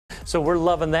So we're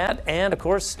loving that. And of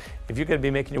course, if you're going to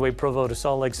be making your way Provo to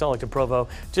Salt Lake to Provo,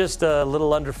 just a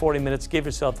little under 40 minutes, give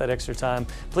yourself that extra time.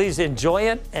 Please enjoy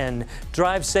it and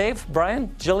drive safe. Brian,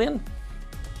 Jillian?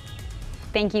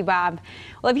 Thank you, Bob.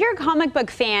 Well, if you're a comic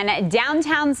book fan,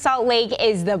 downtown Salt Lake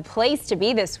is the place to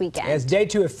be this weekend. It's day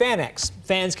 2 of FanX.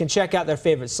 Fans can check out their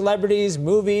favorite celebrities,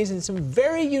 movies, in some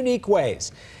very unique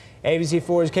ways.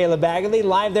 ABC4's Kayla Bagley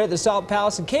live there at the Salt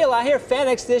Palace. And Kayla, I hear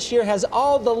FanX this year has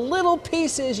all the little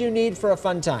pieces you need for a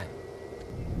fun time.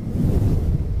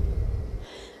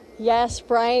 Yes,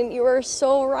 Brian, you are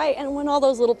so right. And when all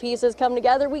those little pieces come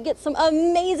together, we get some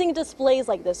amazing displays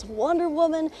like this Wonder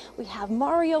Woman, we have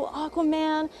Mario,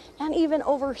 Aquaman, and even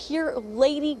over here,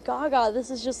 Lady Gaga.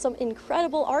 This is just some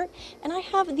incredible art, and I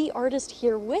have the artist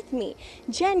here with me.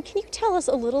 Jen, can you tell us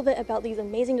a little bit about these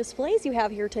amazing displays you have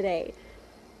here today?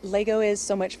 Lego is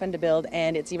so much fun to build,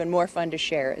 and it's even more fun to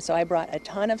share. So I brought a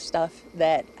ton of stuff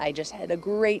that I just had a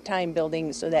great time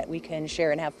building so that we can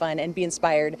share and have fun and be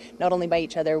inspired not only by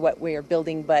each other, what we're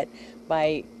building, but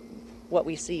by what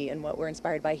we see and what we're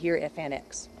inspired by here at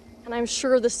FanX. And I'm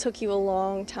sure this took you a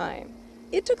long time.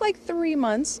 It took like 3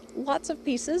 months, lots of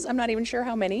pieces, I'm not even sure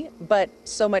how many, but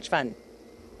so much fun.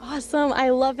 Awesome, I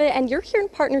love it. And you're here in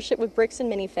partnership with Bricks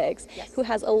and Minifigs, Yes. who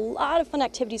has a lot of fun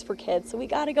activities for kids, so we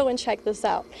gotta go and check this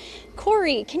out.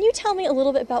 Corey, can you tell me a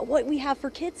little bit about what we have for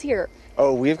kids here?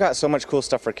 Oh, we've got so much cool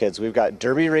stuff for kids. We've got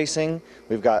derby racing,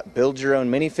 we've got build your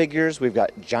own minifigures, we've got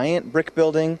giant brick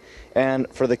building,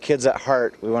 and for the kids at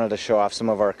heart, we wanted to show off some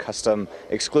of our custom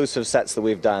exclusive sets that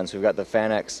we've done. So we've got the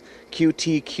FanX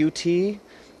QT,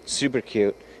 super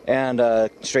cute. And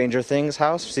Stranger Things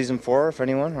house, season 4, if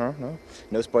anyone,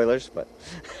 no spoilers, but.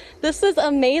 This is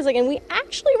amazing, and we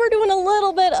actually were doing a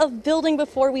little bit of building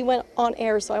before we went on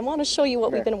air, so I want to show you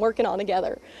what we've been working on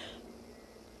together.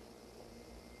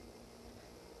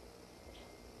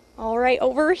 All right,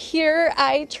 over here,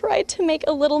 I tried to make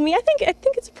a little me. I think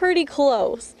it's pretty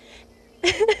close.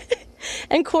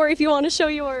 And Corey, if you want to show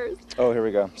yours. Oh, here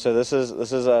we go. So this is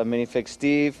a minifig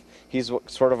Steve. He's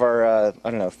sort of our, I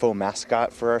don't know, faux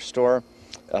mascot for our store.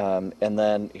 And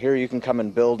then here you can come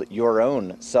and build your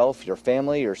own self, your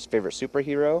family, your favorite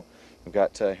superhero. We've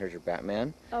got, here's your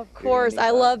Batman. Of course,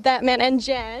 I love Batman. And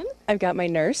Jen? I've got my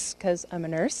nurse, because I'm a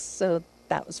nurse, so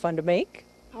that was fun to make.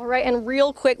 All right, and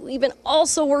real quick, we've been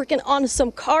also working on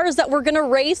some cars that we're gonna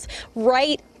race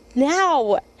right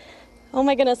now. Oh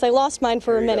my goodness, I lost mine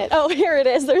for a minute. Oh, here it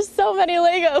is. There's so many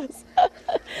Legos.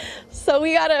 So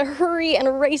we gotta hurry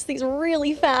and race these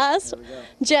really fast.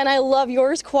 Jen, I love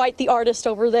yours. Quite the artist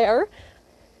over there.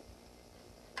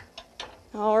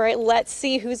 All right, let's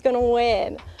see who's gonna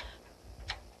win.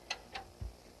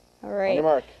 All right. On your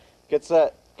mark, get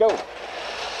set, go.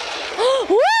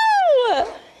 Woo!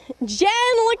 Jen,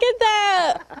 look at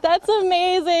that. That's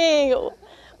amazing.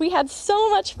 We had so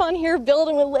much fun here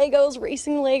building with Legos,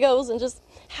 racing Legos, and just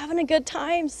having a good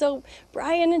time. So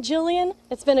Brian and Jillian,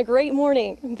 it's been a great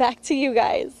morning. Back to you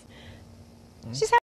guys. She's